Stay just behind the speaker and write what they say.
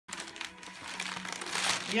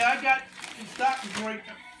Yeah, I got it stopped before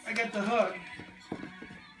I got the hug.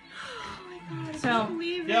 So,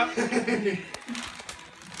 Yep.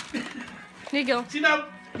 there you go. See now,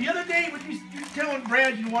 the other day when you were telling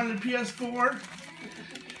Brad you wanted a PS4,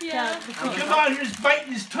 Yeah. he come out here just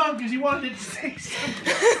biting his tongue because he wanted it to say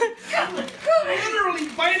something. Literally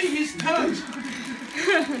biting his tongue. So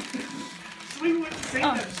we wouldn't say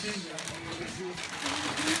that.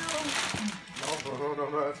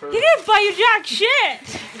 No, that's her. He didn't buy you jack shit,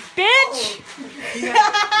 bitch.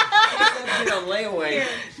 That's a layaway.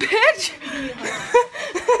 Bitch.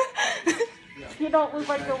 You don't look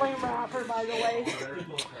like the lame rapper, by the way.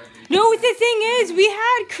 No, the thing is, we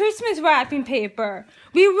had Christmas wrapping paper.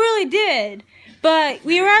 We really did. But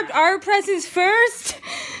we wrapped our presents first.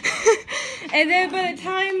 And then by the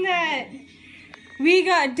time that we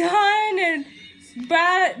got done and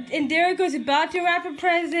Brad and Derek was about to wrap a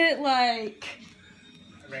present, like...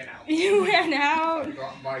 Ran out. You ran out.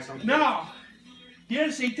 Buy something. No. You had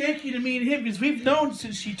to say thank you to me and him because we've known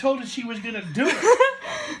since she told us she was going to do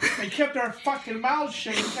it. I kept our fucking mouths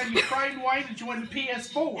shut every time you cried and whined that you wanted a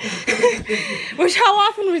PS4. Which, how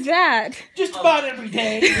often was that? Just about every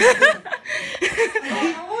day.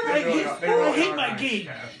 I hate my game.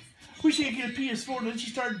 We should get a PS4 and then she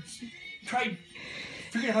started trying to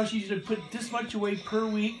figure out how she's going to put this much away per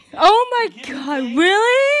week. Oh my god,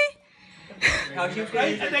 really? How you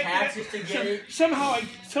pay your taxes to get it? Somehow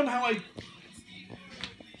I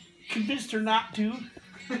convinced her not to.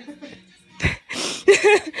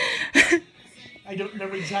 I don't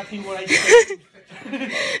remember exactly what I said. I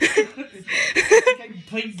think I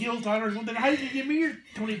played guilt on her or something. How did you give me your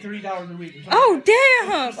 $20, $30 a week? Or something? Oh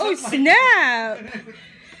damn! Oh snap!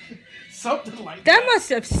 Something like That must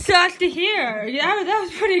have sucked to hear. Yeah, that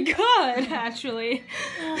was pretty good, actually.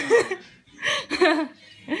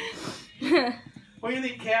 What do you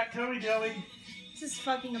think, Kat? Tell me. This is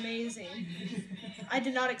fucking amazing. I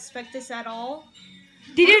did not expect this at all.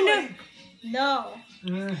 Did you know? No.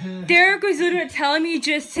 Derek was literally telling me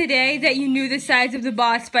just today that you knew the size of the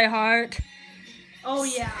boss by heart. Oh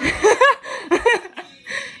yeah.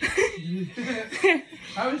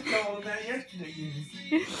 I was telling them that yesterday.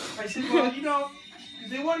 I said, well, you know,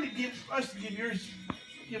 they wanted to give us to give yours.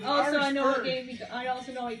 Give Also, ours I know what first. game. I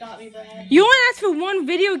also know he got me, Brad. You only asked for one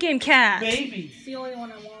video game, Cat. Maybe. It's the only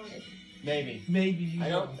one I wanted. Maybe. Maybe. I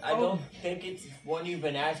don't think it's one you've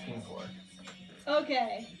been asking for.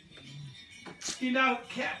 Okay. You know,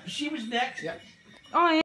 Kat, she was next. Yep. Oh, yeah.